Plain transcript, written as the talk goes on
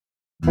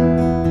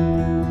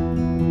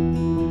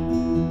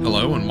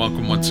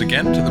welcome once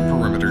again to the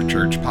Perimeter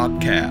Church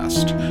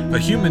Podcast. A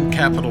human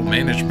capital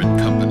management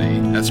company,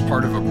 as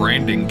part of a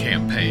branding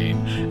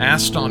campaign,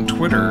 asked on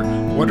Twitter,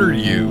 "What are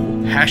you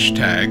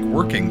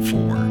 #working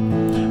for?"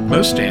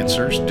 Most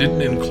answers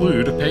didn't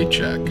include a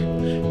paycheck.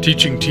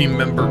 Teaching team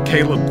member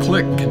Caleb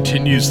Click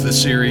continues the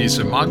series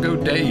Imago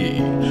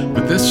Dei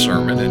with this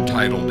sermon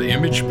entitled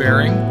Image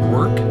Bearing,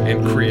 Work,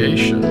 and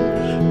Creation,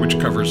 which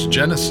covers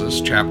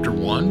Genesis chapter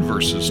 1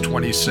 verses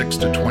 26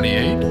 to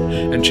 28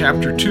 and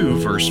chapter 2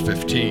 verse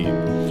 15.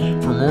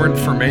 For more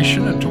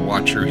information and to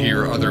watch or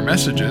hear other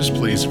messages,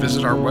 please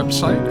visit our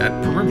website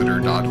at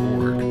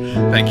perimeter.org.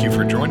 Thank you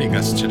for joining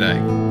us today.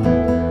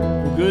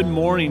 Good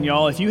morning,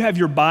 y'all. If you have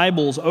your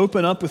Bibles,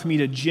 open up with me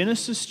to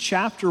Genesis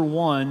chapter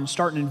 1,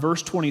 starting in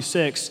verse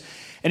 26.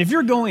 And if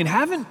you're going,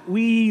 haven't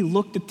we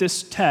looked at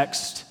this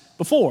text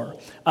before?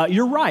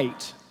 You're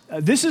right.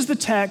 This is the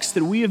text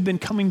that we have been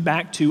coming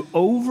back to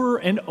over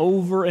and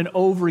over and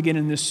over again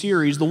in this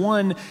series, the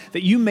one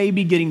that you may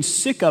be getting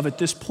sick of at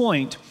this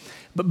point.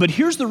 But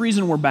here's the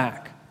reason we're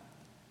back.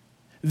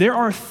 There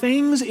are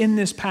things in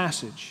this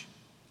passage,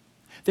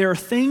 there are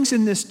things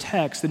in this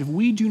text that if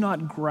we do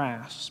not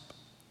grasp,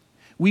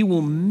 we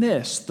will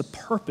miss the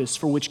purpose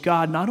for which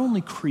God not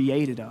only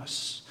created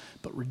us,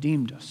 but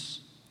redeemed us.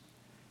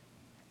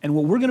 And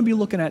what we're going to be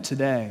looking at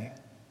today,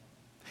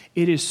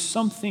 it is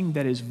something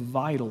that is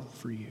vital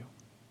for you.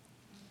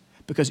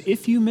 Because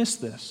if you miss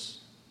this,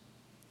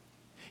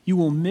 you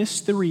will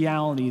miss the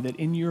reality that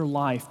in your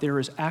life there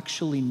is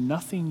actually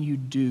nothing you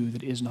do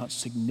that is not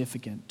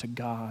significant to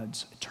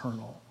God's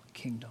eternal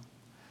kingdom.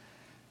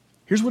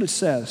 Here's what it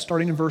says,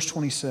 starting in verse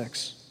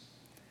 26.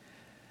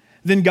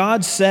 Then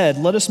God said,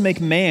 "Let us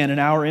make man in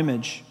our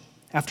image,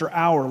 after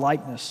our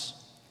likeness,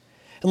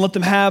 and let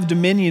them have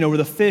dominion over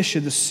the fish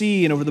of the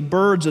sea and over the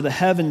birds of the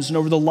heavens and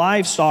over the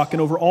livestock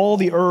and over all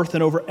the earth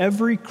and over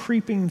every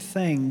creeping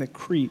thing that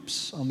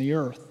creeps on the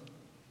earth."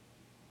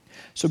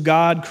 So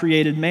God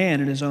created man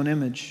in his own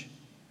image.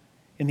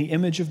 In the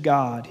image of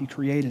God he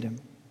created him.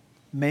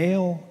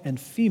 Male and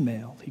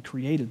female he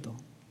created them.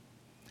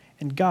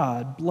 And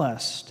God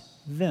blessed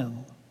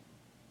them.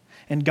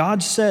 And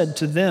God said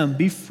to them,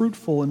 "Be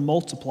fruitful and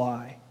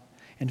multiply,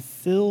 and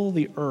fill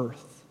the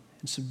earth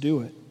and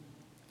subdue it,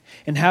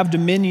 and have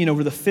dominion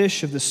over the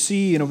fish of the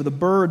sea and over the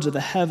birds of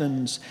the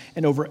heavens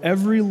and over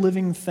every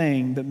living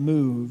thing that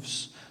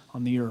moves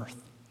on the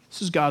earth."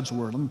 This is God's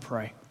word. Let me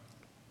pray.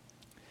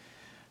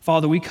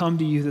 Father, we come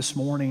to you this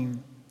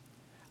morning,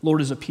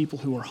 Lord, as a people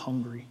who are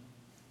hungry.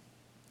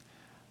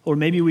 Lord,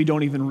 maybe we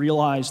don't even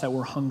realize that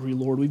we're hungry,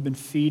 Lord. We've been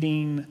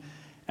feeding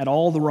at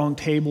all the wrong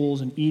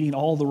tables and eating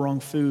all the wrong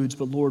foods,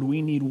 but Lord,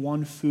 we need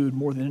one food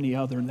more than any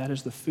other, and that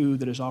is the food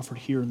that is offered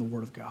here in the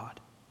Word of God.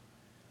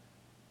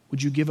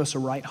 Would you give us a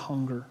right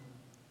hunger,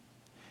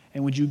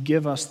 and would you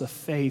give us the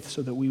faith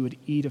so that we would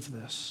eat of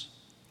this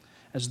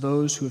as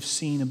those who have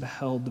seen and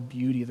beheld the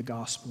beauty of the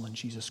gospel in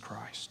Jesus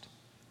Christ?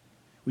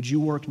 Would you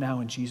work now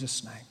in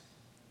Jesus' name?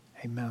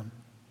 Amen.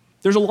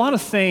 There's a lot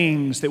of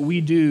things that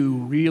we do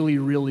really,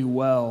 really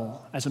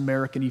well as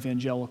American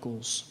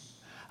evangelicals.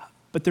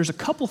 But there's a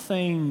couple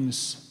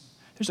things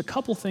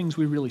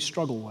we really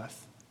struggle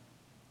with.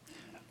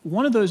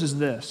 One of those is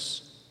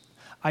this: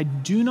 I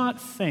do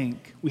not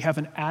think we have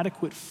an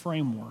adequate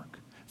framework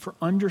for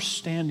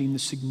understanding the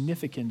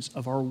significance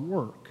of our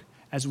work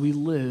as we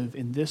live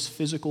in this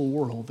physical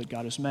world that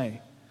God has made.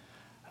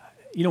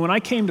 You know, when I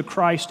came to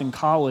Christ in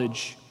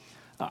college,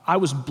 I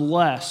was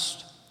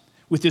blessed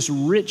with this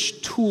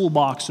rich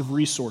toolbox of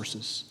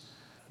resources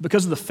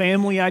because of the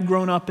family I'd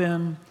grown up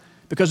in,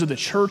 because of the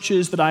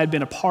churches that I had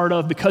been a part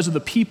of, because of the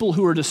people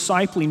who were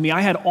discipling me.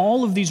 I had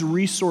all of these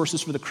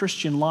resources for the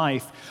Christian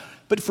life.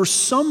 But for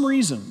some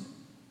reason,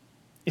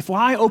 if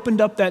I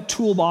opened up that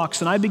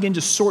toolbox and I began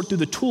to sort through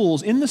the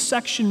tools, in the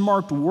section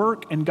marked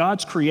work and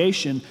God's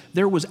creation,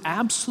 there was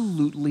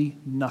absolutely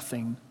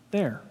nothing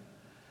there.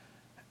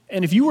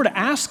 And if you were to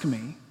ask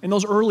me in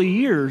those early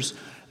years,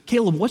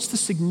 "Caleb, what's the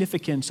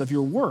significance of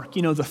your work?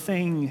 You know, the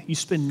thing you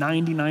spend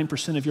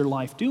 99% of your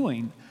life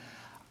doing,"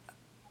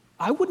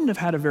 I wouldn't have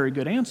had a very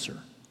good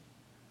answer.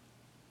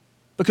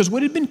 Because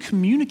what had been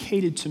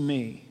communicated to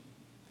me,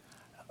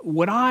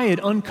 what I had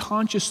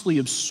unconsciously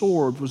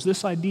absorbed, was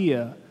this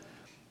idea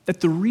that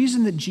the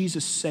reason that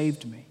Jesus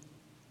saved me,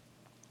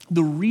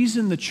 the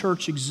reason the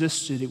church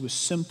existed, it was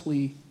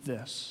simply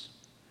this: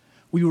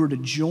 we were to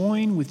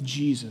join with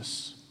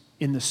Jesus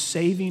in the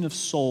saving of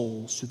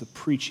souls through the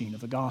preaching of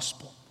the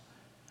gospel.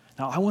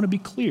 Now, I want to be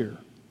clear,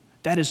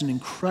 that is an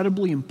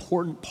incredibly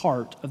important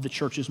part of the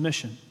church's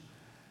mission.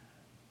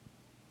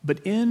 But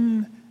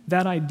in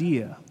that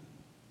idea,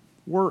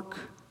 work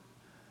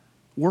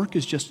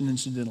is just an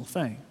incidental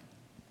thing.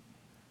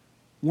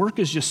 Work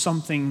is just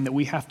something that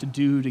we have to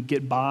do to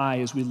get by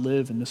as we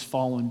live in this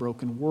fallen,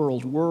 broken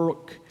world.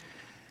 Work,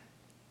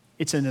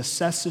 it's a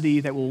necessity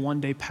that will one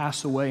day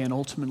pass away and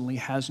ultimately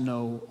has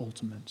no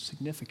ultimate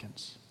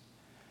significance.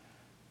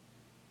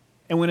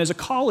 And when as a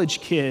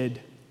college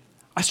kid,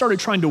 I started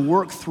trying to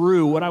work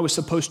through what I was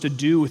supposed to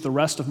do with the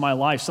rest of my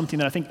life, something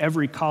that I think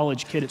every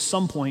college kid at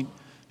some point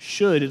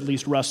should at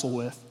least wrestle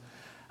with.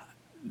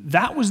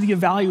 that was the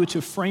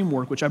evaluative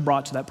framework which I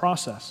brought to that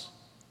process.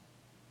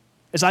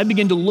 As I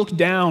began to look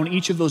down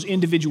each of those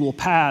individual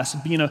paths,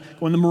 going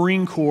in the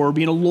Marine Corps,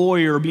 being a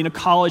lawyer, being a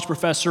college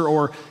professor,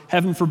 or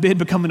heaven forbid,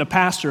 becoming a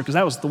pastor, because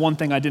that was the one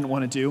thing I didn't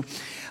want to do.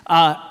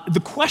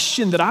 The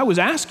question that I was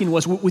asking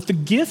was, with the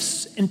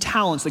gifts and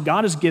talents that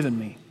God has given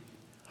me,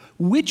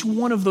 which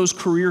one of those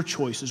career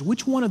choices,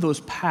 which one of those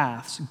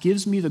paths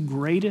gives me the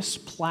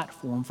greatest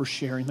platform for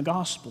sharing the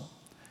gospel?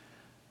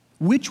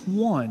 Which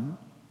one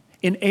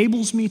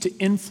enables me to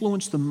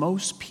influence the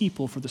most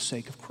people for the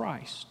sake of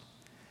Christ?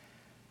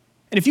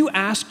 And if you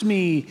asked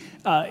me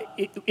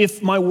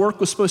if my work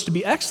was supposed to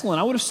be excellent,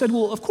 I would have said,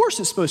 well, of course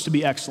it's supposed to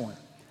be excellent.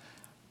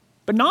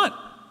 But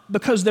not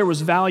because there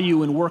was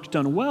value in work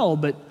done well,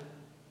 but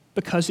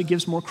because it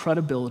gives more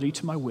credibility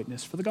to my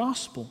witness for the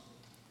gospel.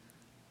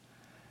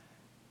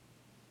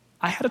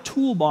 I had a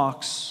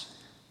toolbox,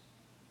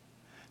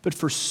 but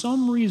for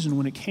some reason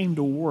when it came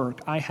to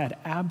work, I had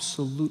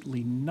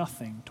absolutely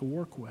nothing to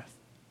work with.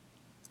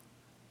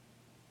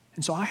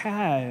 And so I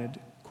had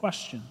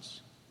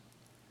questions.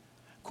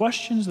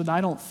 Questions that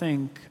I don't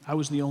think I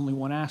was the only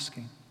one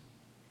asking.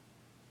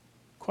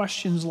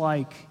 Questions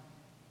like,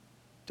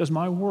 does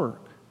my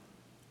work,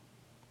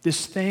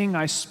 this thing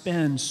I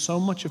spend so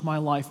much of my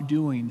life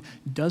doing,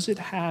 does it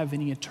have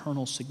any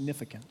eternal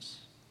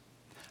significance?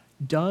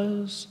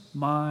 Does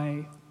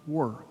my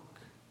work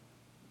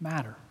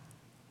matter?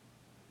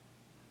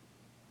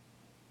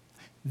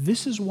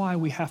 This is why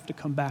we have to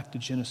come back to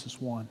Genesis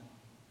 1.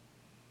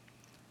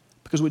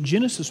 Because what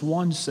Genesis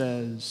 1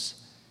 says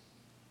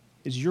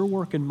is your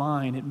work and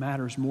mine, it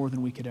matters more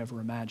than we could ever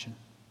imagine.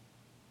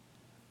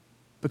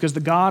 Because the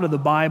God of the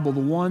Bible, the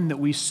one that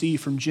we see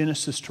from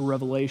Genesis to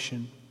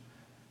Revelation,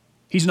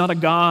 He's not a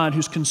God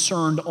who's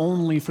concerned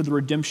only for the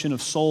redemption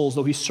of souls,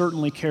 though He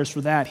certainly cares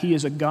for that. He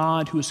is a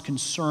God who is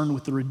concerned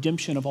with the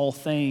redemption of all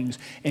things,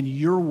 and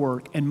your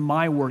work and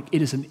my work,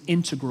 it is an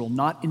integral,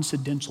 not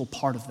incidental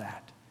part of that.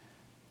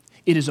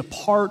 It is a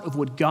part of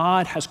what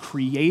God has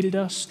created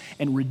us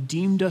and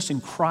redeemed us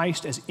in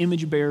Christ as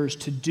image bearers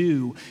to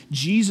do.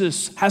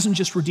 Jesus hasn't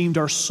just redeemed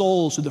our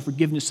souls through the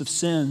forgiveness of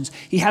sins.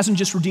 He hasn't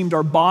just redeemed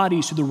our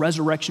bodies through the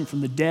resurrection from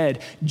the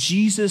dead.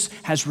 Jesus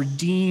has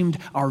redeemed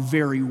our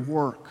very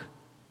work.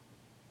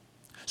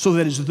 So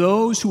that as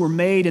those who are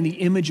made in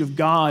the image of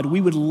God, we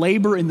would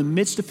labor in the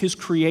midst of His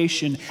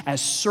creation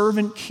as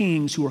servant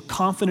kings who are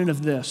confident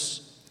of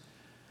this,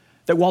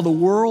 that while the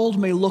world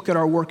may look at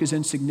our work as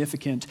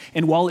insignificant,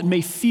 and while it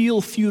may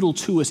feel futile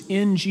to us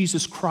in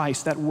Jesus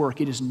Christ, that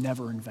work, it is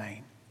never in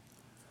vain.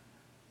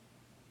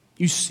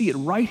 You see it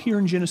right here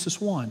in Genesis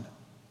 1.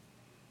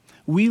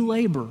 We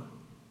labor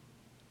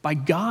by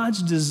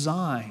God's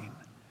design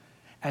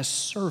as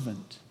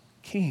servant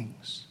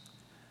kings.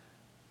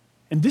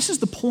 And this is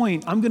the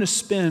point I'm going to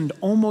spend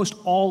almost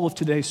all of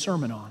today's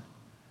sermon on.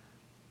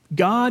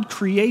 God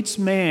creates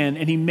man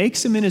and He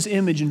makes him in His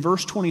image in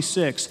verse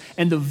 26.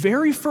 And the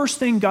very first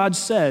thing God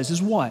says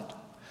is what?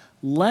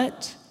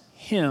 Let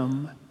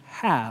him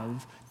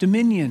have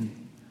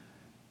dominion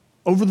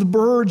over the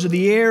birds of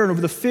the air and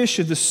over the fish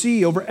of the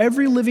sea, over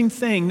every living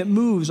thing that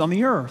moves on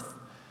the earth.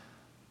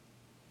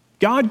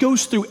 God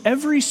goes through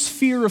every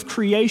sphere of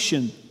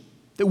creation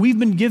that we've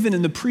been given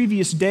in the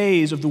previous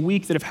days of the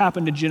week that have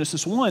happened in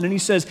Genesis 1. And He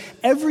says,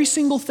 every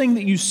single thing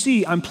that you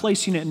see, I'm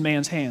placing it in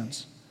man's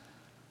hands.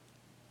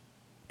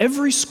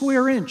 Every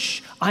square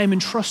inch I am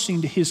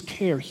entrusting to His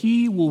care.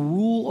 He will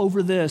rule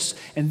over this.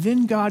 And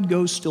then God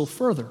goes still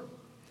further.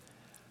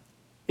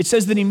 It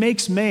says that He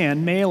makes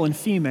man, male and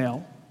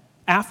female,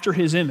 after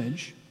His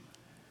image.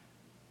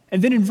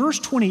 And then in verse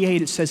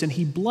 28 it says, and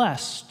He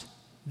blessed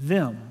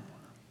them.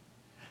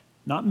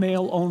 Not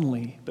male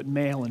only, but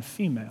male and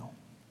female.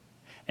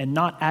 And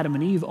not Adam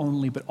and Eve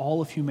only, but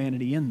all of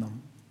humanity in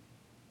them.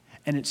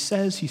 And it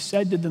says He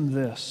said to them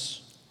this,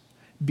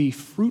 be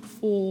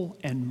fruitful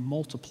and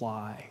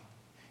multiply.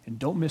 And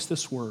don't miss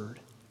this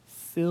word,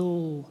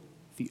 fill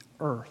the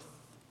earth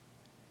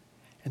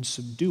and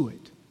subdue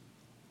it.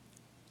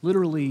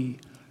 Literally,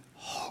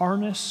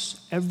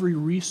 harness every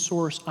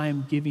resource I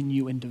am giving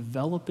you and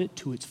develop it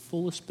to its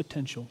fullest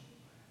potential.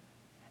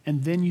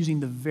 And then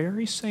using the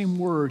very same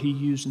word He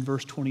used in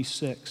verse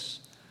 26,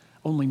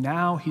 only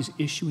now He's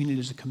issuing it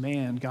as a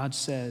command. God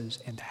says,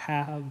 and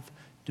have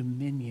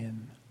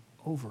dominion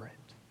over it.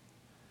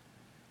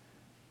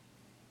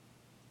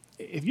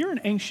 If you're an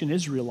ancient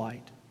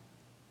Israelite,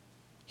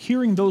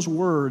 hearing those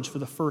words for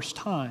the first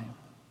time,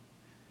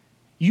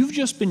 you've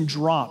just been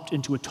dropped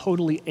into a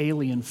totally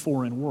alien,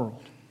 foreign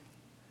world.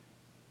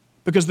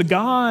 Because the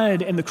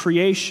God and the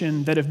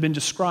creation that have been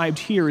described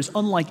here is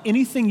unlike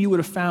anything you would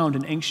have found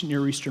in ancient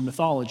Near Eastern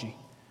mythology.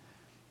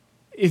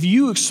 If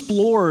you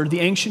explored the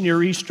ancient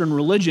Near Eastern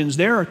religions,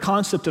 their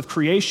concept of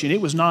creation,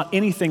 it was not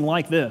anything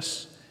like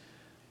this.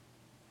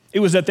 It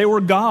was that there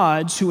were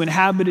gods who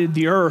inhabited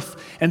the earth,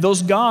 and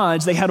those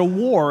gods, they had a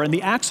war, and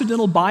the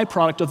accidental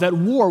byproduct of that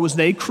war was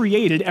they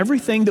created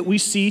everything that we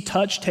see,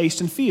 touch,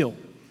 taste, and feel.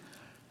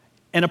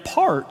 And a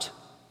part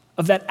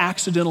of that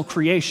accidental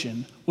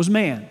creation was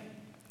man.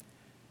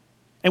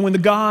 And when the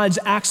gods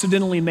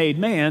accidentally made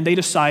man, they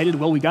decided,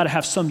 well, we got to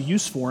have some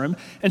use for him.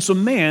 And so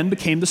man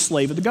became the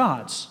slave of the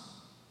gods,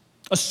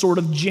 a sort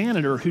of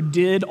janitor who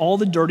did all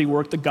the dirty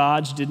work the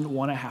gods didn't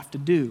want to have to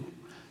do,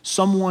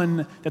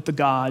 someone that the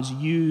gods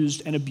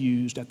used and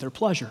abused at their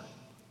pleasure.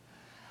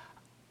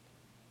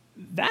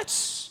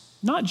 That's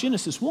not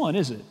Genesis 1,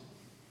 is it?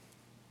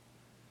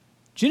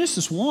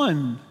 Genesis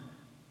 1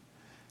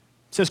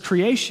 says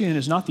creation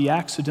is not the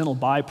accidental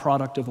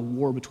byproduct of a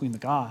war between the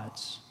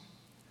gods.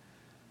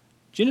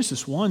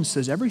 Genesis 1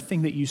 says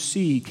everything that you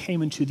see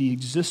came into the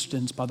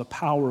existence by the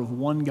power of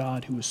one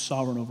God who is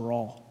sovereign over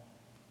all,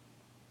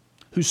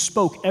 who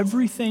spoke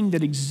everything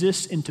that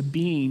exists into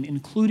being,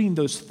 including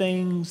those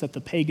things that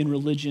the pagan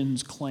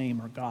religions claim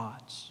are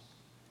gods.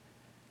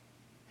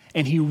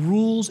 And he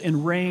rules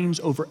and reigns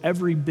over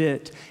every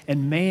bit,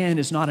 and man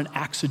is not an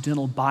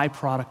accidental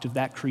byproduct of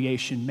that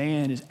creation.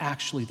 Man is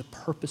actually the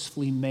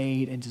purposefully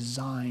made and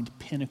designed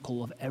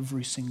pinnacle of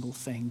every single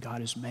thing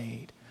God has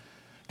made.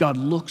 God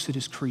looks at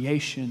his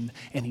creation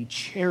and he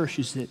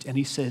cherishes it and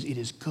he says, it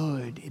is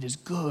good, it is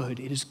good,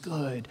 it is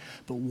good.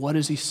 But what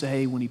does he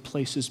say when he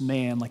places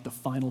man like the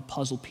final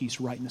puzzle piece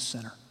right in the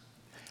center?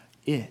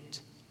 It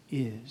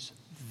is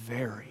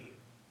very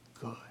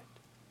good.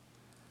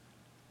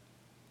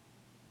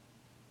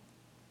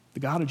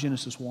 The God of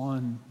Genesis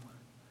 1,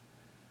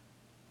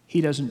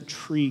 he doesn't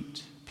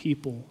treat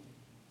people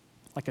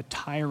like a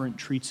tyrant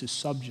treats his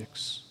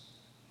subjects.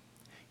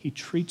 He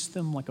treats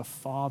them like a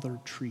father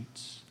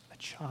treats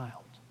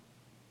child.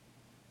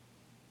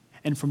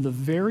 And from the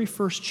very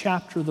first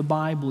chapter of the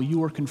Bible,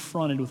 you are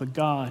confronted with a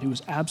God who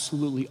is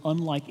absolutely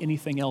unlike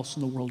anything else in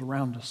the world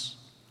around us.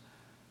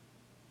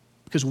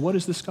 Because what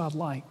is this God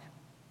like?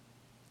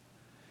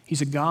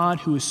 He's a God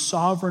who is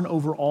sovereign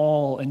over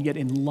all, and yet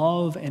in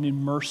love and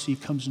in mercy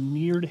comes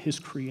near to his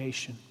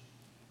creation,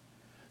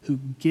 who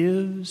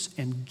gives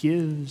and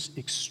gives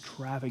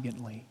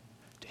extravagantly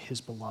to his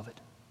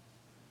beloved.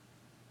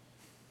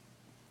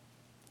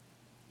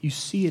 You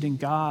see it in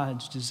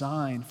God's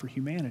design for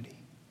humanity.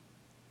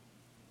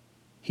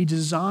 He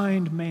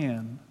designed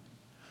man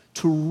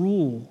to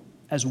rule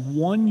as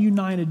one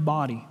united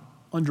body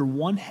under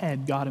one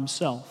head, God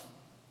himself.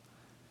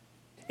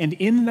 And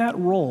in that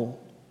role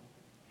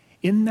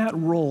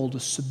to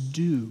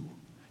subdue,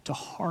 to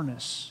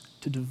harness,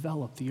 to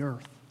develop the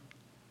earth.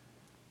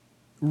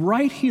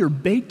 Right here,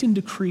 baked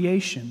into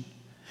creation,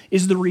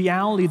 is the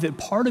reality that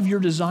part of your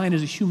design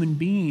as a human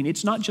being,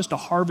 it's not just to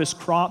harvest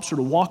crops or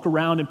to walk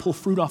around and pull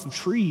fruit off of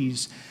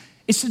trees.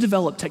 It's to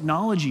develop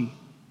technology.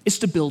 It's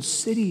to build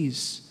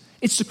cities.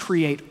 It's to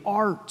create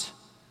art.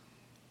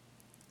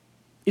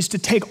 It's to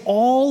take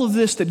all of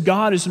this that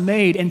God has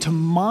made and to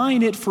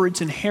mine it for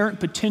its inherent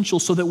potential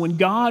so that when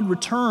God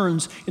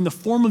returns in the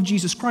form of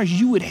Jesus Christ,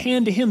 you would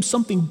hand to him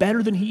something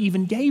better than he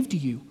even gave to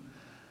you.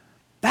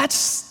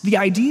 That's the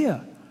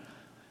idea.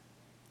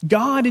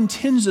 God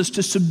intends us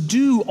to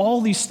subdue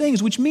all these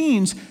things, which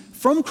means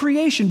from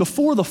creation,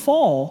 before the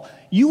fall,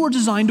 you were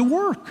designed to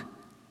work.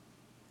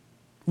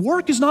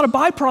 Work is not a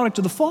byproduct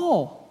of the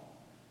fall.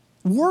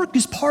 Work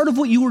is part of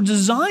what you were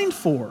designed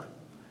for.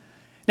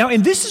 Now,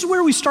 and this is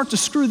where we start to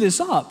screw this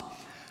up,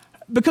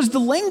 because the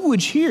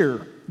language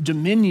here,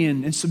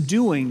 dominion and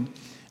subduing,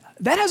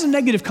 that has a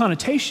negative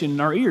connotation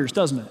in our ears,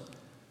 doesn't it?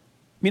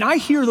 I mean, I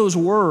hear those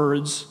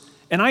words,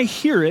 and I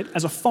hear it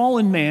as a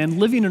fallen man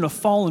living in a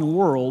fallen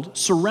world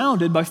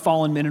surrounded by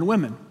fallen men and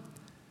women,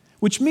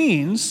 which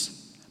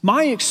means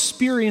my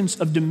experience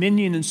of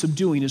dominion and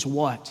subduing is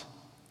what?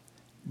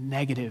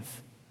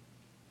 Negative.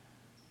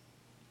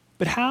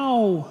 But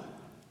how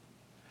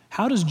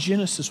does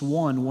Genesis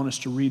 1 want us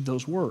to read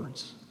those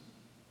words?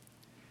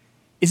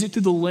 Is it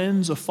through the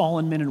lens of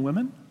fallen men and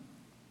women?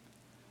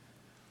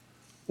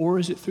 Or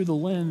is it through the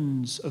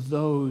lens of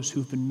those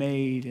who've been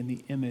made in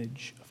the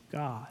image of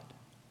God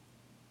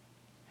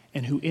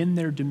and who in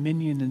their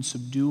dominion and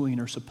subduing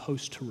are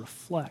supposed to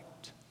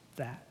reflect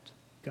that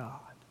God?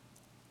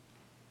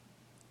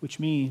 Which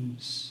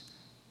means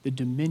the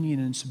dominion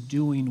and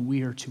subduing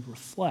we are to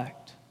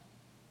reflect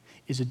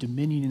is a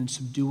dominion and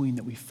subduing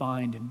that we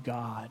find in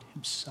God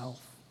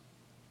himself.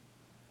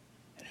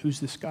 And who's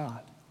this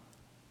God?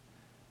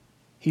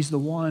 He's the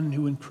one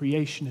who in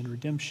creation and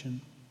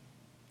redemption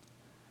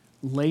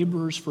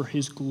labors for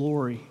his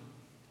glory.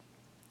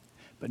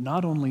 But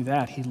not only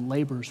that, he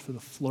labors for the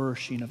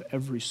flourishing of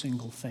every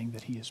single thing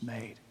that he has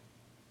made.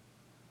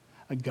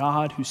 A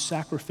God who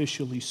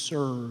sacrificially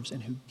serves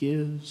and who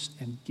gives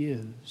and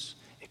gives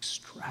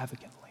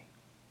extravagantly.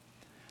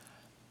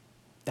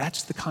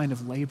 That's the kind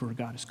of labor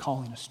God is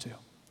calling us to.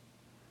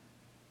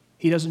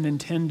 He doesn't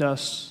intend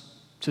us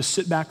to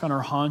sit back on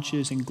our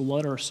haunches and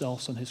glut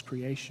ourselves on his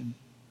creation.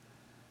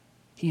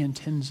 He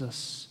intends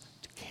us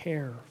to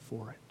care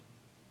for it,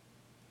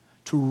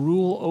 to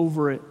rule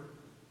over it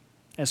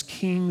as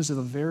kings of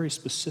a very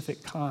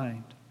specific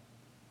kind,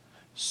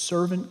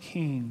 servant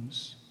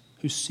kings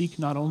who seek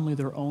not only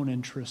their own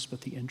interests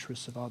but the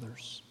interests of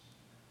others,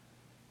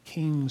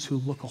 kings who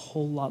look a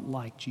whole lot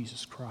like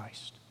Jesus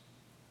Christ.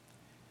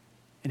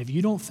 And if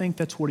you don't think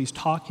that's what he's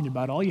talking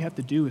about, all you have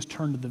to do is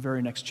turn to the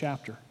very next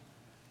chapter.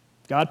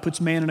 God puts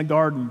man in a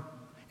garden,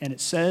 and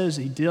it says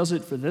he does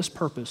it for this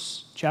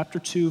purpose. Chapter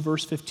 2,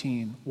 verse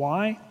 15.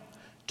 Why?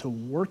 To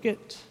work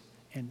it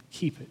and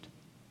keep it.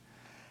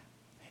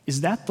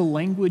 Is that the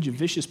language of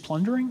vicious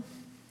plundering?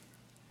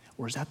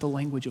 Or is that the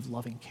language of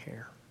loving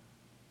care?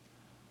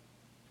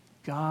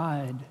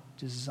 God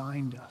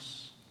designed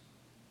us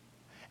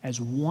as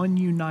one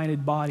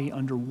united body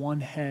under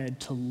one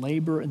head to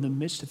labor in the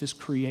midst of his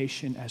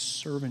creation as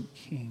servant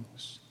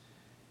kings.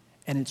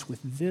 And it's with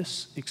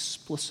this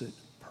explicit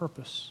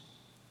purpose.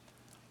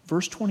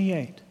 Verse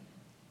 28,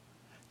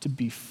 to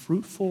be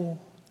fruitful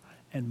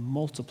and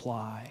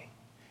multiply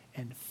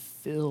and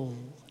fill,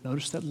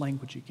 notice that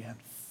language again,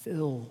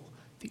 fill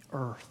the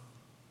earth.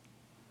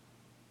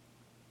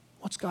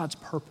 What's God's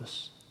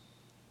purpose?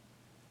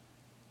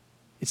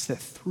 It's that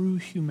through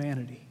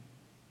humanity,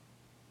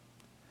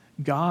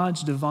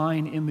 God's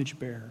divine image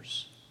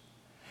bearers,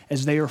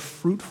 as they are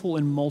fruitful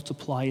and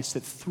multiply, it's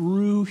that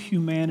through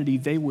humanity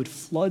they would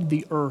flood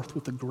the earth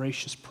with the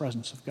gracious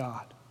presence of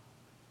God.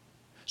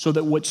 So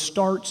that what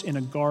starts in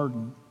a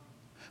garden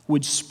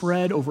would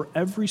spread over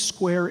every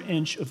square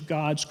inch of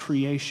God's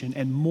creation,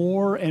 and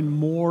more and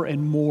more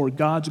and more,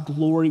 God's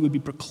glory would be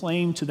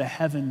proclaimed to the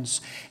heavens,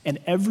 and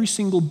every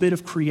single bit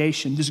of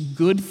creation, this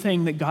good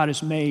thing that God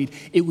has made,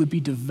 it would be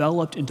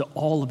developed into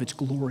all of its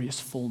glorious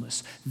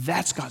fullness.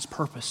 That's God's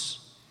purpose.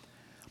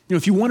 You know,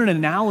 if you want an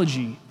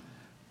analogy,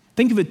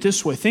 think of it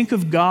this way. Think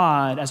of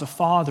God as a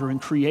father in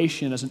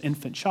creation as an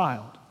infant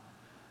child.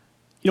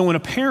 You know, when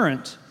a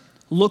parent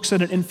looks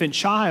at an infant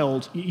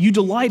child, you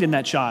delight in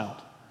that child.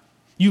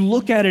 You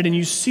look at it and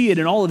you see it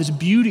in all of its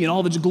beauty and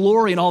all of its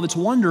glory and all of its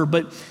wonder.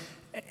 But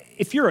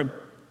if you're a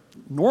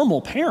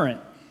normal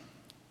parent,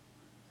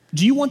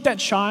 do you want that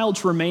child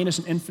to remain as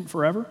an infant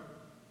forever?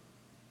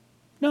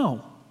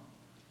 No.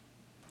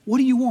 What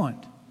do you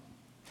want?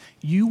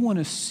 You want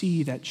to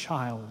see that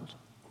child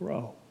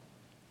grow.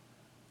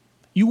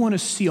 You want to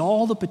see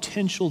all the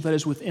potential that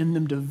is within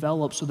them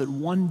develop so that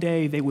one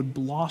day they would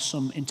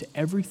blossom into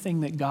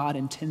everything that God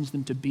intends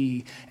them to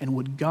be. And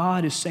what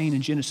God is saying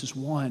in Genesis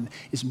 1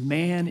 is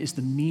man is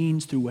the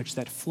means through which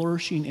that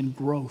flourishing and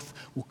growth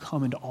will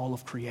come into all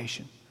of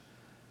creation.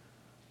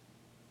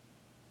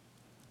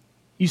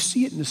 You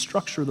see it in the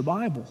structure of the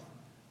Bible.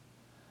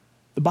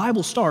 The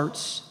Bible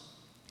starts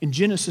in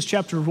Genesis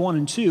chapter 1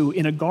 and 2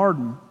 in a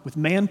garden with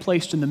man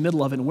placed in the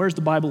middle of it. And where's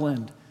the Bible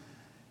end?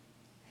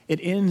 It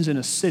ends in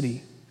a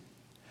city,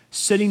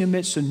 sitting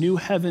amidst a new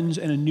heavens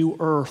and a new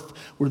earth,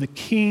 where the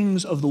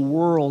kings of the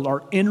world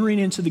are entering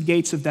into the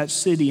gates of that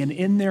city, and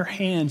in their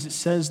hands it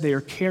says they are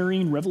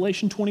carrying,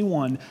 Revelation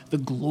 21, the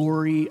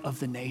glory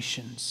of the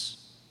nations.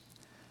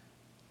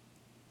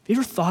 Have you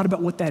ever thought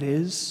about what that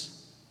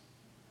is?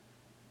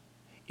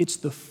 It's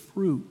the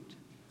fruit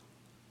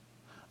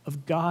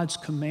of God's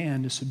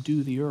command to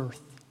subdue the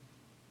earth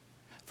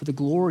for the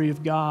glory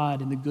of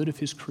God and the good of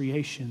his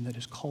creation that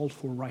is called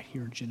for right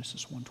here in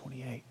Genesis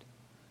 1:28.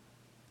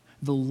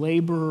 The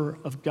labor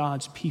of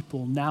God's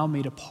people now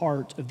made a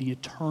part of the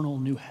eternal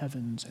new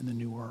heavens and the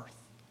new earth.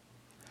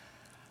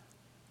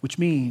 Which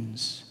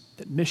means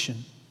that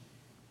mission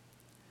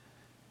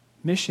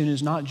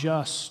is not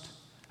just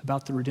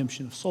about the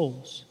redemption of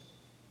souls,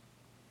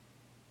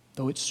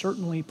 though it's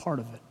certainly part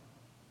of it.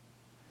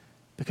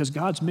 Because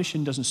God's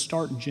mission doesn't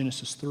start in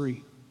Genesis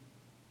 3.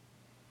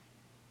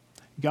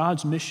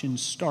 God's mission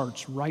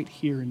starts right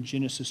here in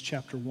Genesis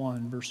chapter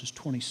 1, verses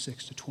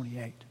 26 to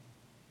 28.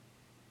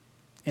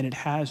 And it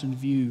has in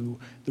view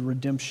the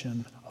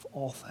redemption of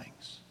all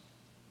things.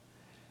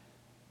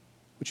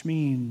 Which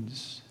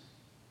means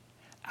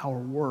our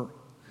work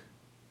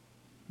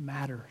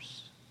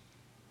matters.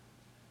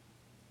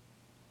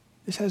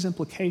 This has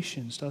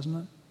implications, doesn't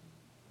it?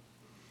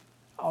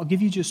 I'll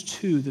give you just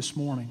two this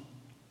morning.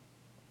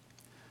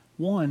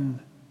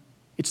 One,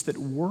 it's that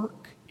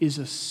work is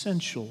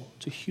essential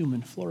to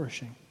human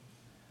flourishing.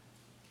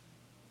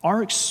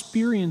 Our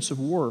experience of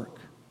work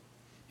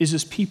is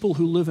as people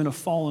who live in a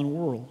fallen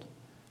world.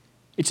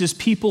 It's as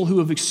people who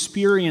have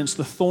experienced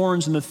the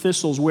thorns and the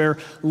thistles, where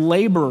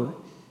labor,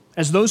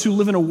 as those who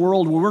live in a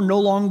world where we're no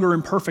longer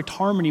in perfect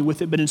harmony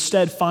with it, but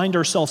instead find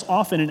ourselves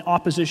often in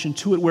opposition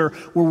to it, where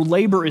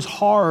labor is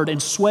hard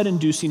and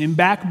sweat-inducing and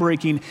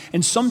back-breaking,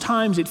 and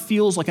sometimes it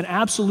feels like an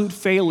absolute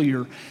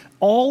failure.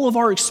 All of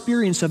our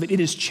experience of it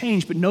has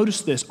changed, but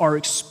notice this, our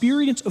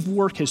experience of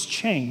work has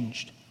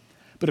changed,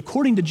 but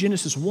according to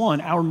Genesis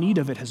 1, our need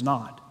of it has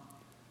not.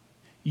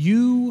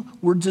 You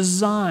were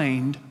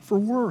designed for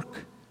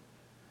work.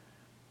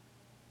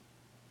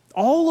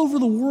 All over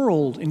the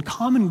world, in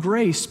common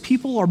grace,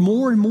 people are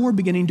more and more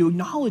beginning to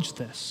acknowledge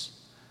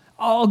this.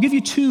 I'll give you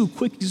two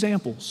quick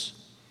examples.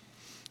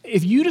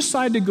 If you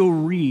decide to go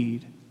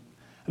read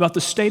about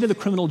the state of the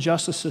criminal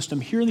justice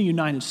system here in the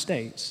United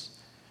States,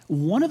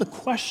 one of the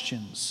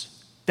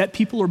questions that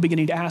people are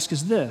beginning to ask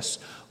is this: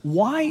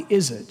 why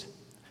is it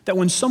that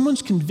when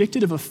someone's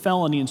convicted of a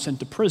felony and sent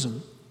to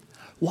prison,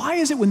 why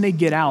is it when they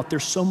get out, they're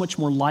so much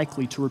more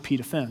likely to repeat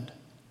offend?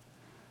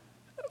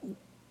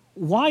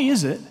 Why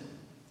is it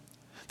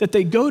that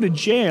they go to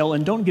jail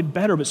and don't get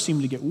better but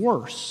seem to get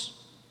worse.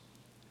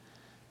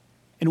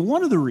 And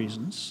one of the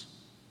reasons,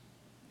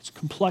 it's a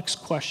complex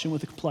question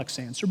with a complex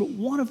answer, but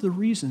one of the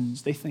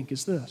reasons they think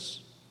is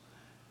this.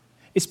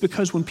 It's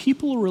because when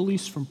people are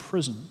released from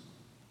prison,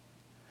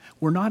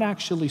 we're not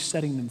actually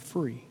setting them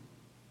free.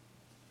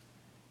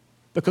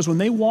 Because when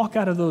they walk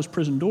out of those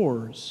prison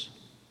doors,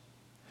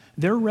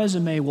 their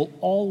resume will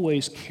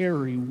always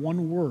carry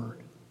one word,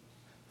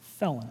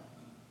 felon,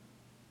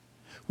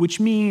 which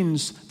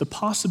means the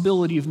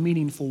possibility of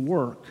meaningful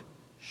work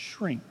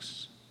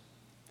shrinks,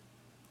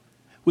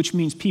 which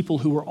means people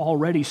who were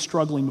already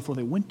struggling before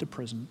they went to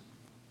prison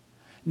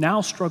now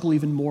struggle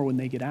even more when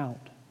they get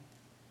out.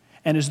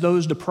 And as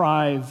those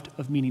deprived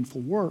of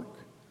meaningful work,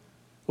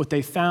 what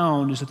they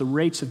found is that the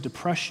rates of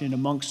depression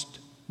amongst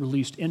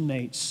released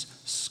inmates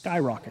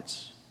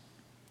skyrockets.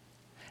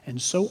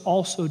 And so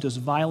also does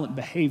violent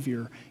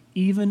behavior,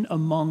 even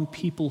among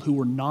people who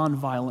were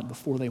nonviolent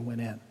before they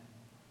went in.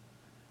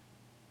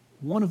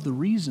 One of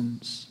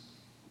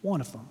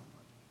them,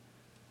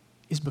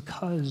 is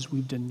because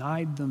we've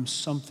denied them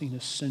something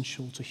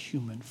essential to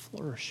human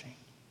flourishing.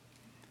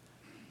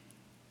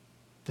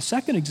 The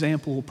second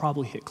example will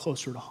probably hit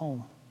closer to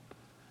home: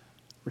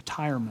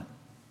 retirement.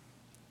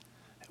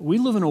 We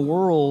live in a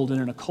world and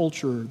in a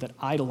culture that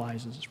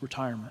idolizes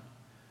retirement.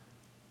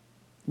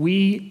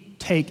 We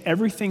take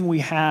everything we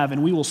have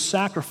and we will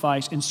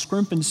sacrifice and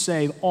scrimp and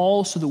save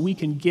all so that we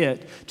can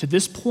get to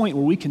this point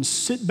where we can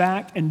sit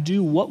back and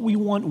do what we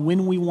want,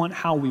 when we want,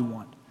 how we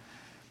want.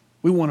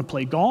 We want to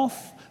play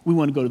golf. We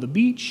want to go to the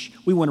beach,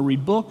 we want to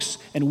read books,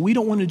 and we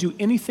don't want to do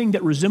anything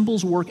that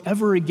resembles work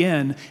ever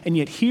again, and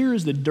yet here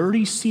is the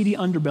dirty, seedy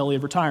underbelly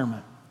of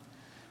retirement.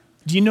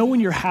 Do you know when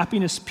your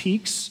happiness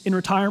peaks in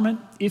retirement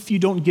if you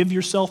don't give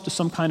yourself to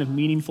some kind of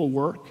meaningful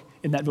work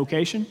in that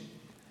vocation?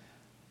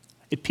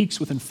 It peaks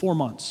within 4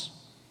 months.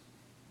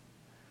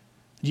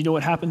 Do you know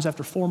what happens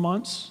after 4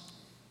 months?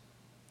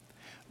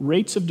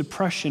 Rates of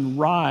depression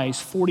rise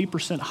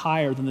 40%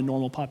 higher than the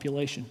normal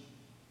population.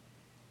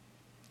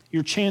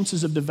 Your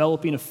chances of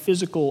developing a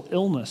physical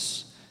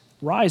illness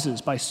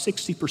rises by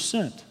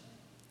 60%.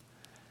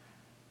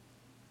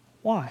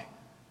 Why?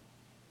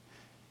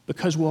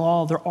 Because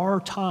while there are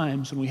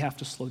times when we have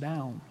to slow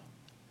down,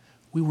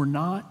 we were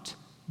not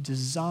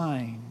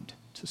designed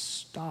to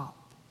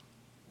stop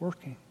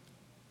working.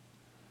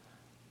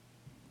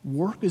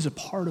 Work is a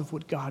part of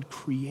what God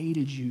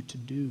created you to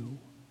do.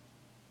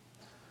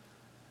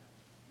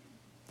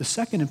 The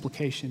second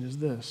implication is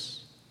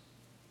this: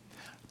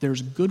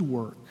 there's good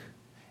work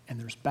and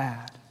there's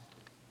bad.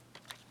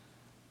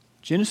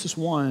 Genesis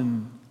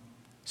 1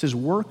 says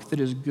work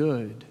that is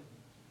good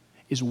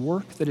is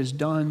work that is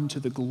done to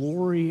the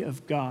glory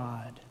of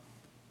God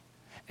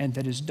and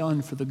that is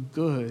done for the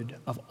good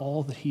of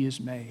all that He has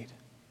made.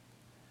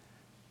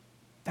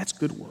 That's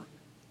good work.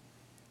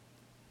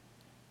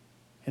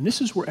 And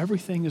this is where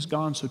everything has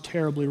gone so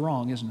terribly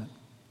wrong, isn't it?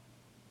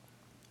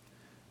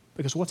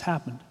 Because what's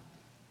happened?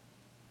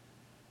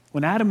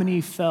 When Adam and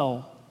Eve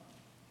fell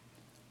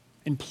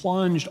and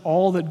plunged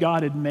all that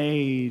God had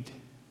made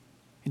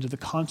into the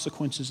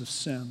consequences of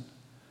sin,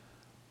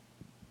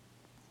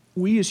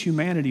 we as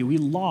humanity, we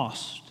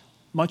lost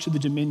much of the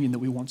dominion that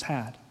we once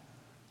had.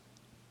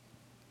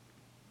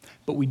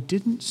 But we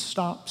didn't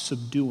stop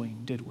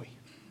subduing, did we?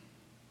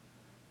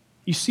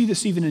 You see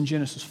this even in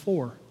Genesis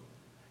 4.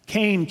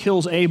 Cain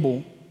kills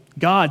Abel.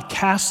 God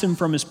casts him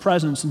from his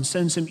presence and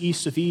sends him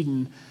east of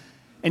Eden.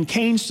 And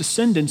Cain's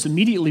descendants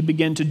immediately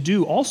begin to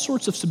do all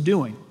sorts of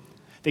subduing.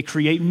 They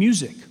create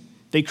music.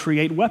 They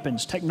create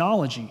weapons,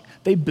 technology.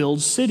 They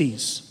build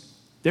cities.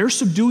 They're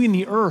subduing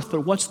the earth,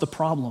 but what's the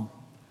problem?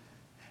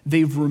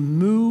 They've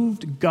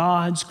removed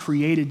God's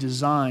created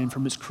design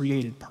from His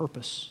created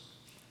purpose.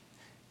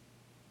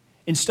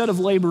 Instead of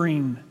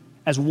laboring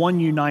as one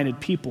united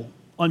people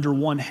under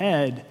one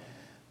head,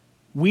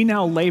 we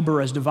now labor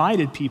as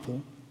divided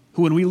people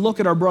who, when we look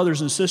at our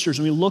brothers and sisters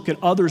and we look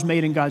at others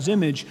made in God's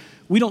image,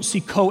 we don't see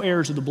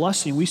co-heirs of the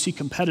blessing, we see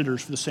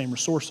competitors for the same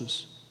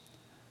resources.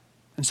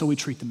 And so we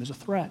treat them as a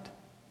threat.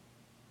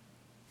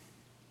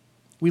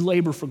 We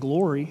labor for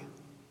glory,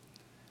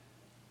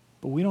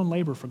 but we don't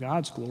labor for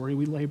God's glory.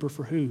 We labor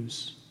for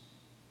whose?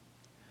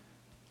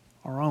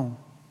 Our own.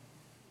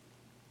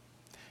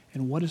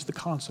 And what is the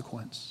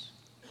consequence?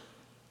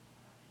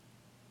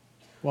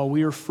 While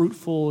we are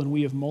fruitful and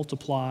we have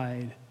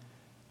multiplied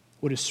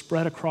what is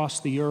spread across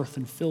the earth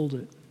and filled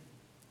it,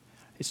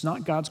 it's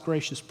not God's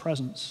gracious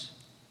presence.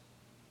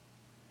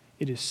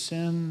 It is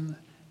sin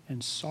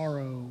and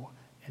sorrow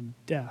and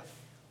death.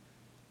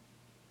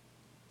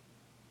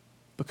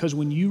 Because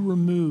when you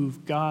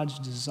remove God's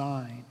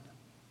design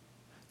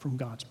from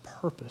God's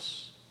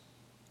purpose,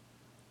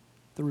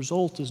 the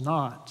result is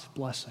not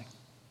blessing.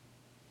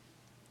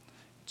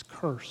 It's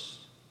curse.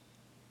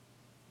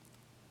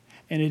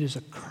 And it is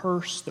a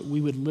curse that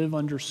we would live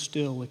under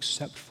still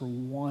except for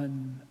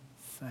one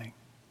thing.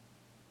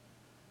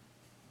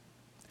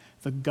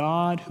 The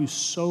God who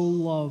so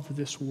loved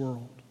this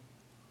world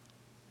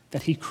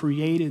that He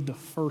created the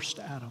first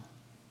Adam,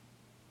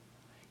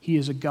 He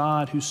is a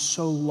God who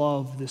so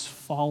loved this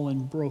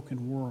fallen,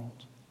 broken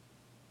world,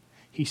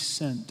 he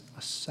sent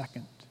a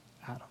second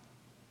Adam,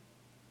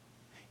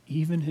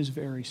 even his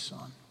very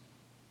son,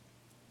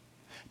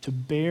 to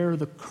bear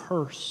the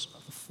curse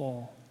of the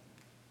fall,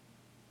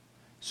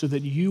 so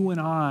that you and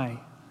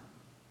I,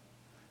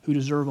 who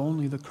deserve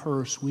only the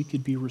curse, we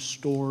could be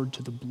restored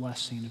to the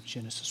blessing of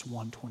Genesis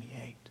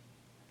 1:28.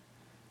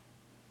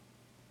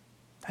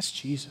 That's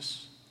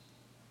Jesus.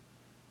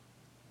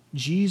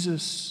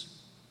 Jesus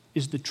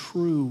is the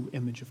true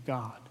image of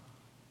God.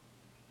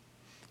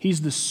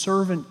 He's the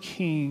servant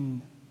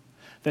king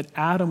that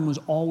Adam was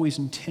always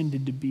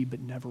intended to be but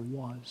never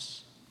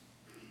was.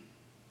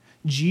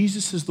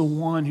 Jesus is the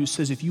one who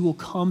says, if you will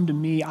come to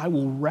me, I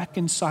will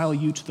reconcile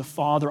you to the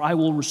Father. I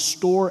will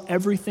restore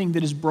everything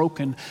that is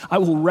broken. I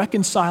will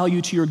reconcile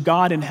you to your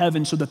God in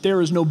heaven so that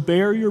there is no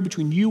barrier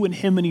between you and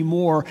him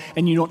anymore,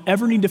 and you don't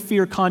ever need to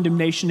fear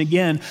condemnation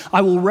again.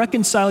 I will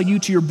reconcile you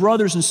to your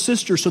brothers and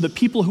sisters so that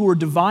people who were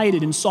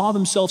divided and saw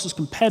themselves as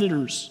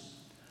competitors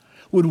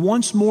would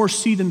once more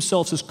see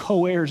themselves as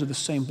co-heirs of the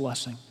same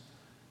blessing,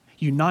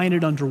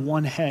 united under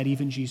one head,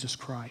 even Jesus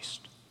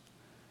Christ.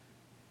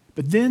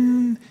 But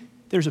then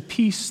there's a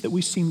piece that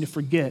we seem to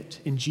forget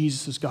in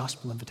Jesus'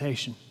 gospel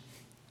invitation.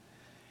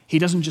 He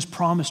doesn't just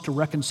promise to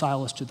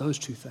reconcile us to those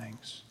two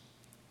things.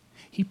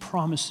 He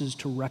promises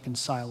to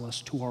reconcile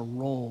us to our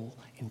role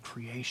in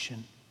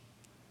creation.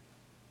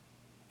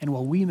 And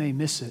while we may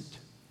miss it,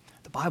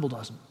 the Bible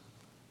doesn't.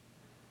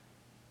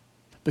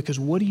 Because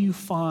what do you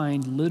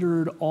find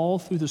littered all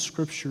through the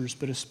scriptures,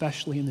 but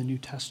especially in the New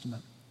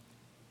Testament?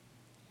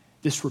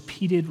 This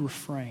repeated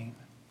refrain: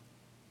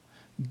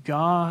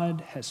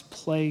 God has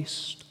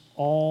placed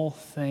all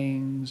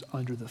things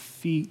under the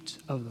feet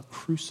of the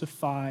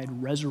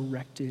crucified,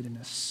 resurrected, and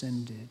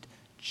ascended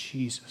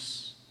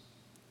Jesus.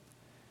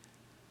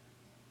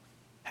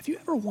 Have you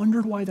ever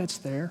wondered why that's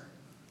there?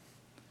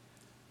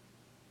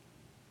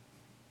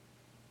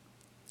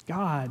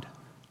 God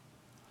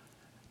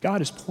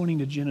is pointing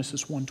to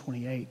Genesis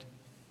 1:28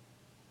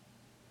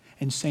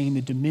 and saying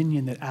the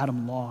dominion that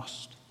Adam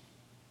lost,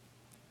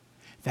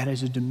 that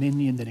is a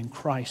dominion that in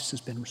Christ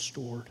has been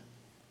restored,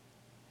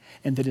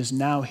 and that is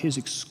now his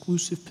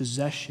exclusive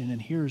possession.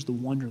 And here's the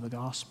wonder of the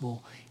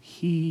gospel: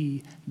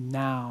 he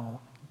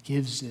now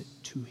gives it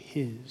to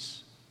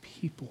his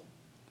people.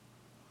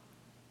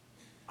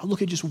 I'll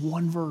look at just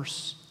one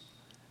verse,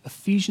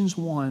 Ephesians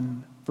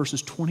 1,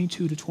 verses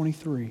 22 to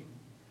 23.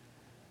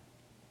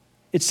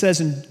 It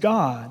says, "In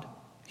God,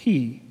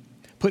 he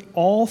put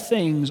all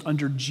things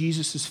under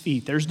Jesus'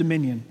 feet." There's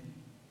dominion.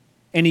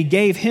 "And he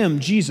gave him,"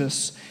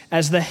 Jesus,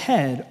 "as the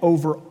head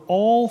over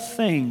all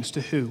things."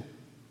 To who?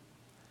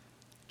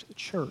 To the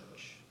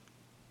church.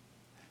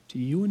 To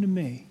you and to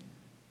me.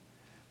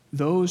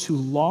 Those who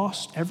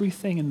lost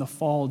everything in the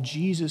fall,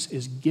 Jesus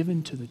is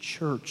given to the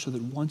church so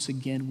that once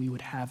again we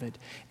would have it.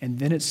 And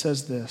then it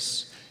says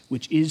this,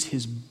 which is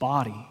his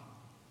body.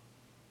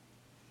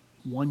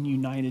 One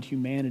united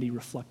humanity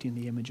reflecting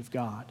the image of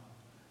God.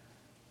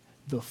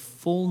 The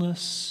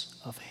fullness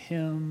of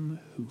him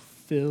who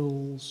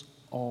fills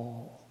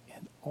all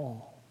in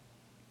all.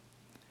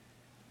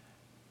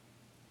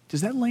 Does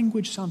that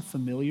language sound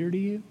familiar to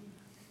you?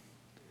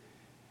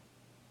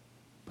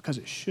 Because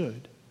it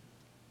should.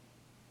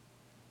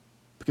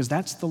 Because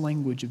that's the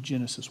language of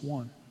Genesis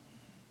 1.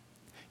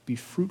 Be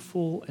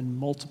fruitful and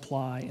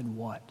multiply and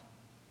what?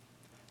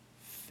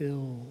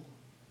 Fill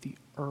the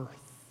earth.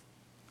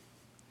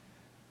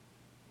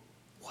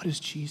 What has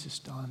Jesus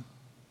done?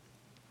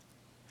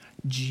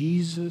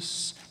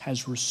 Jesus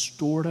has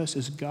restored us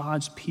as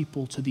God's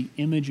people to the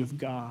image of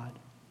God,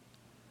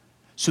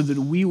 so that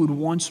we would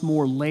once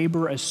more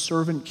labor as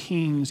servant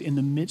kings in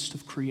the midst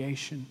of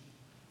creation.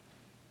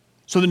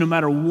 So that no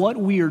matter what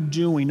we are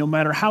doing, no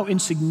matter how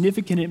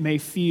insignificant it may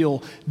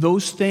feel,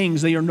 those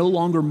things, they are no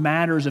longer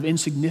matters of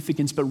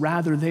insignificance, but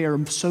rather they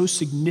are so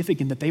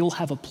significant that they will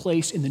have a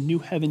place in the new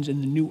heavens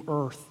and the new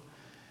earth.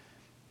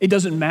 It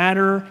doesn't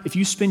matter if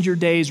you spend your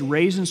days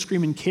raising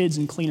screaming kids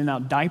and cleaning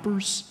out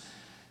diapers.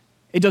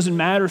 It doesn't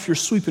matter if you're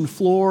sweeping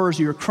floors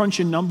or you're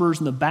crunching numbers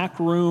in the back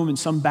room in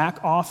some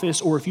back office,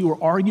 or if you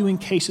are arguing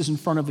cases in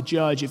front of a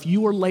judge. If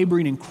you are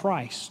laboring in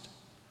Christ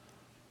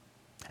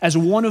as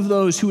one of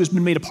those who has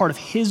been made a part of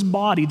his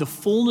body, the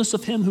fullness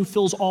of him who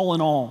fills all in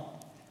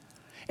all,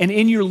 and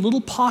in your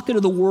little pocket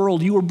of the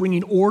world you are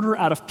bringing order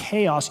out of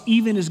chaos,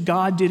 even as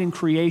God did in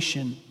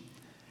creation,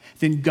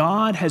 then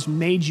God has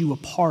made you a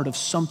part of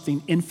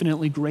something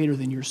infinitely greater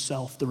than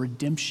yourself, the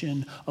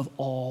redemption of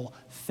all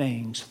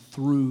things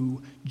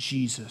through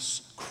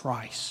Jesus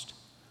Christ.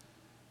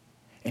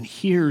 And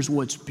here's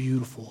what's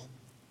beautiful.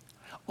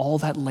 All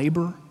that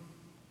labor,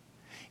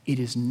 it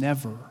is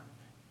never,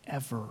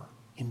 ever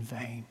in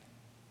vain.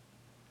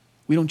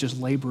 We don't just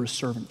labor as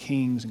servant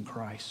kings in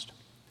Christ.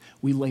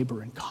 We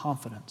labor in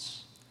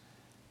confidence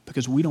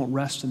because we don't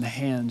rest in the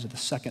hands of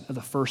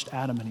the first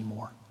Adam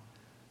anymore,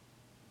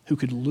 who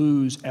could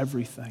lose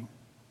everything.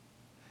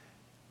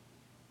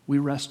 We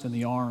rest in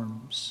the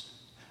arms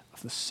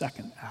of the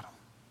second Adam,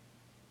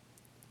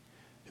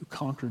 who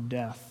conquered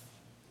death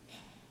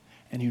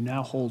and who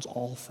now holds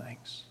all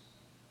things,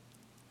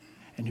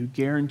 and who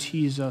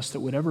guarantees us that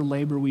whatever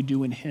labor we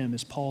do in him,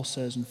 as Paul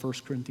says in 1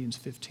 Corinthians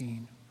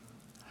 15,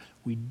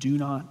 we do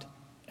not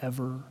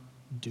ever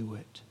do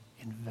it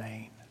in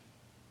vain.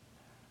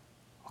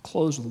 I'll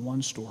close with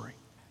one story,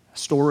 a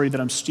story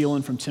that I'm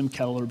stealing from Tim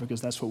Keller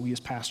because that's what we as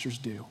pastors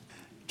do.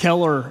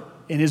 Keller,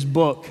 in his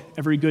book,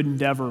 Every Good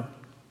Endeavor,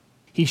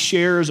 he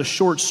shares a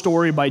short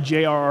story by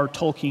J.R.R.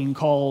 Tolkien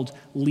called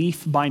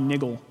Leaf by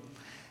Niggle.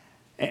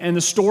 And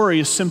the story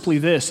is simply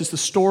this. It's the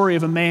story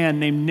of a man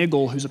named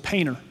Niggle who's a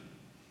painter.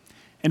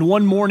 And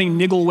one morning,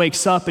 Niggle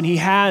wakes up and he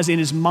has in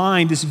his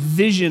mind this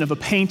vision of a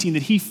painting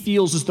that he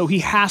feels as though he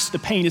has to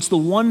paint. It's the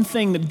one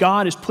thing that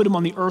God has put him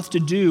on the earth to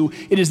do.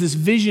 It is this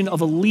vision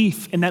of a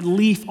leaf, and that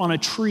leaf on a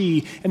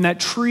tree, and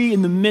that tree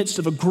in the midst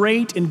of a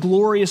great and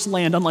glorious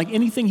land, unlike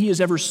anything he has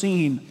ever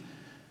seen.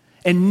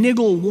 And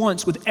Niggle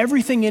wants, with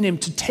everything in him,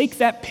 to take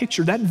that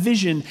picture, that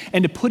vision,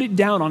 and to put it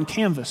down on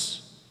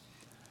canvas.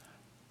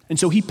 And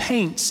so he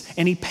paints,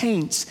 and he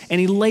paints, and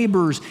he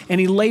labors,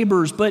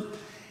 but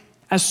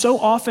as so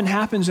often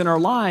happens in our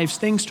lives,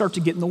 things start to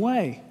get in the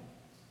way.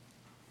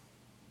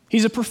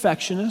 He's a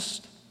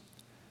perfectionist,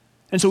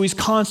 and so he's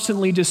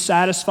constantly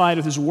dissatisfied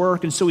with his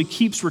work, and so he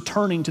keeps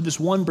returning to this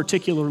one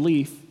particular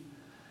leaf.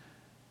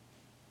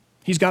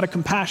 He's got a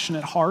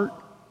compassionate heart,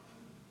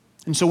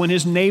 and so when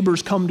his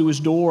neighbors come to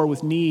his door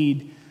with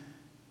need,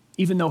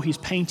 even though he's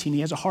painting, he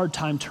has a hard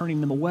time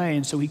turning them away,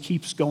 and so he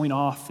keeps going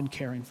off and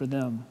caring for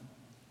them.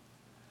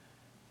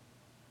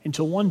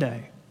 Until one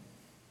day,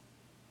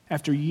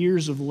 after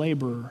years of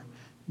labor,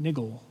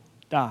 Niggle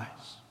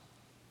dies.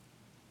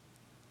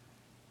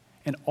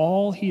 And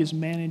all he has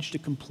managed to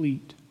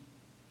complete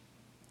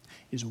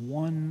is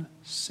one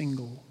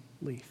single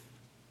leaf.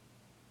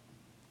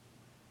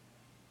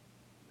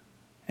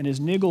 And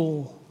as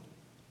Niggle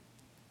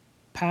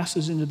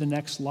passes into the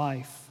next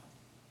life,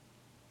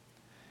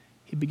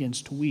 he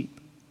begins to weep.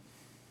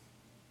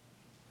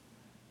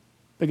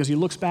 Because he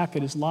looks back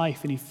at his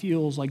life and he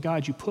feels like,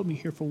 God, you put me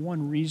here for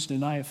one reason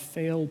and I have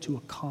failed to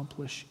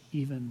accomplish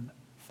even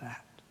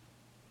that.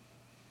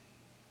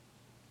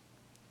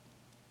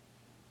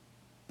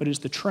 But as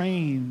the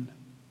train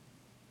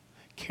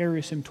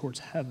carries him towards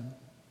heaven,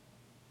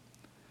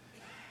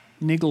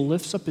 Niggle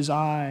lifts up his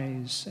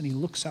eyes and he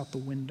looks out the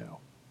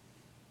window.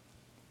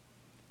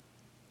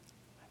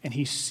 And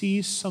he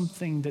sees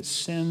something that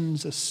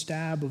sends a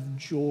stab of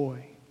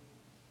joy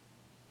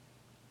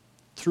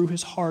through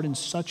his heart in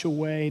such a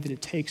way that it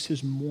takes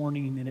his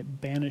mourning and it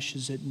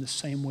banishes it in the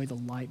same way the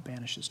light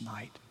banishes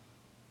night.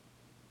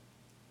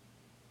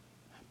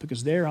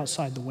 Because there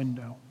outside the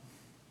window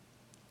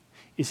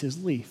is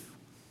his leaf.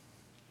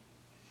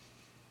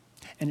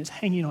 And it's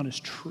hanging on his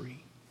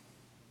tree.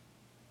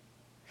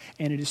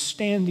 And it is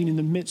standing in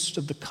the midst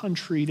of the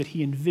country that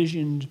he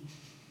envisioned,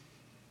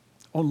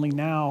 only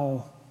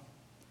now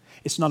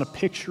it's not a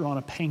picture on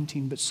a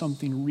painting, but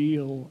something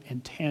real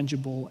and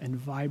tangible and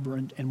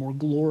vibrant and more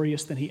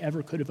glorious than he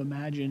ever could have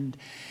imagined.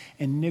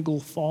 And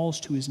Niggle falls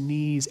to his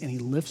knees and he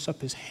lifts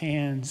up his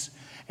hands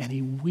and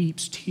he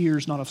weeps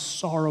tears not of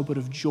sorrow but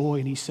of joy.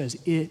 And he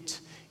says, it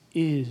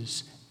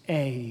is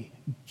a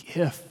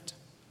gift.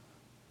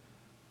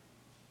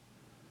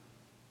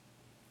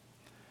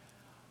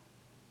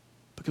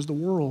 Because the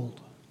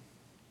world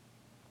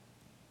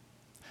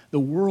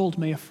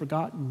may have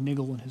forgotten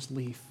Niggle and his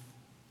leaf.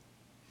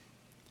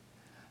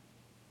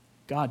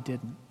 God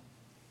didn't.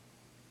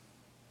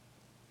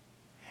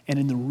 And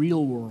in the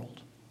real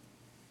world,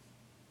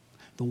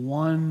 the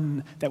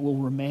one that will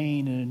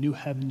remain in a new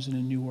heavens and a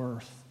new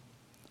earth,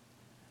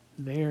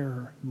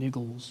 there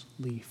Niggle's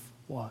leaf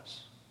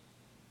was.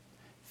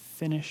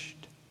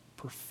 Finished,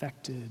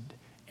 perfected,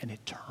 and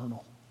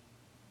eternal.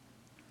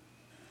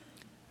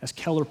 As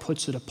Keller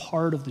puts it, a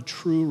part of the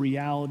true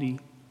reality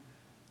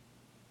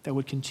that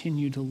would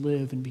continue to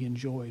live and be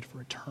enjoyed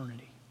for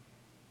eternity.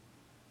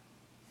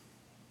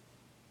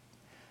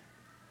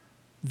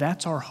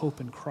 That's our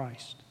hope in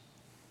Christ.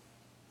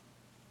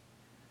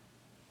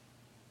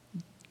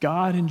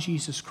 God in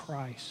Jesus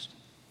Christ,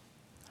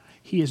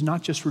 he has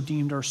not just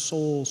redeemed our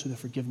souls through the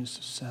forgiveness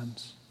of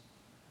sins.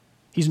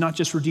 He's not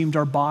just redeemed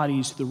our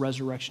bodies through the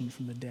resurrection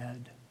from the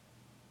dead.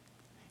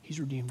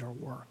 He's redeemed our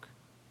work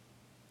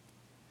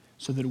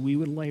so that we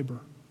would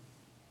labor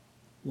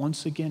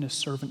once again as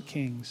servant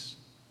kings,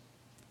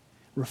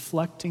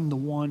 reflecting the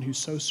one who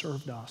so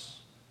served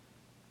us.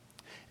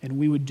 And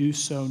we would do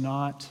so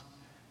not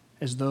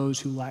as those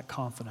who lack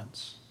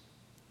confidence,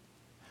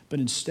 but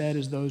instead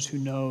as those who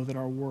know that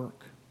our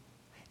work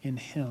in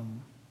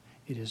him,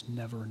 it is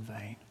never in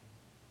vain.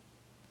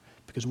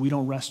 Because we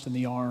don't rest in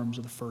the arms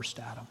of the first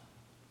Adam.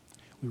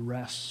 We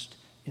rest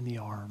in the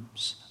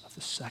arms of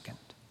the second.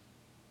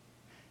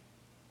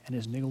 And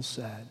as Niggle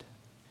said,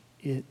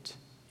 it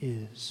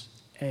is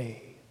a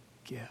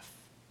gift.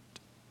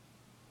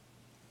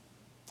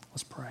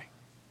 Let's pray.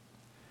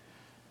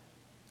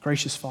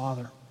 Gracious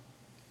Father,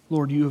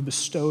 Lord, you have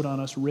bestowed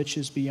on us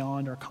riches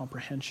beyond our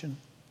comprehension.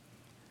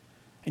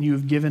 And you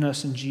have given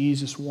us in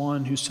Jesus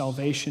one whose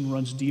salvation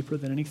runs deeper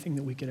than anything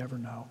that we could ever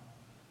know.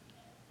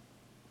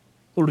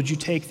 Lord, would you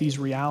take these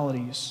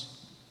realities,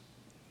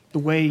 the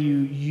way you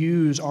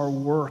use our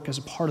work as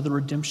a part of the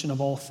redemption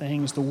of all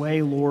things, the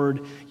way,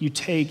 Lord, you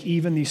take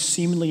even these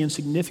seemingly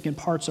insignificant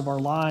parts of our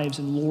lives,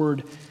 and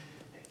Lord,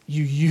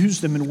 you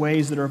use them in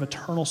ways that are of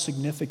eternal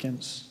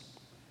significance.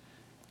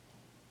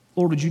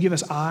 Lord, would you give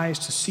us eyes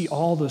to see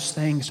all those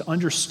things, to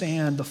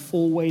understand the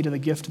full weight of the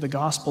gift of the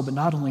gospel, but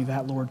not only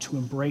that, Lord, to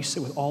embrace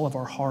it with all of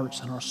our hearts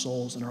and our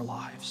souls and our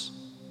lives.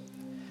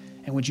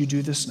 And would you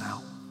do this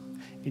now?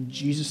 In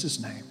Jesus'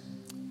 name,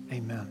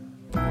 amen.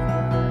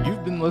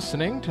 You've been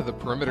listening to the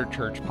Perimeter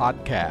Church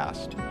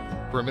podcast.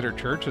 Perimeter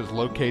Church is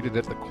located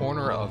at the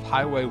corner of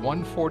Highway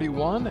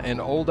 141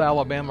 and Old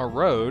Alabama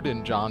Road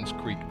in Johns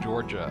Creek,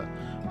 Georgia.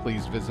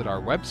 Please visit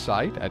our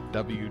website at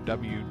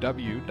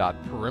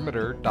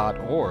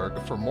www.perimeter.org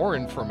for more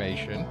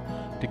information,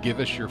 to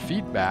give us your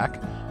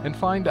feedback, and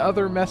find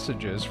other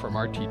messages from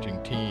our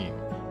teaching team.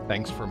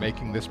 Thanks for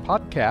making this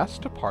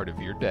podcast a part of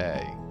your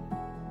day.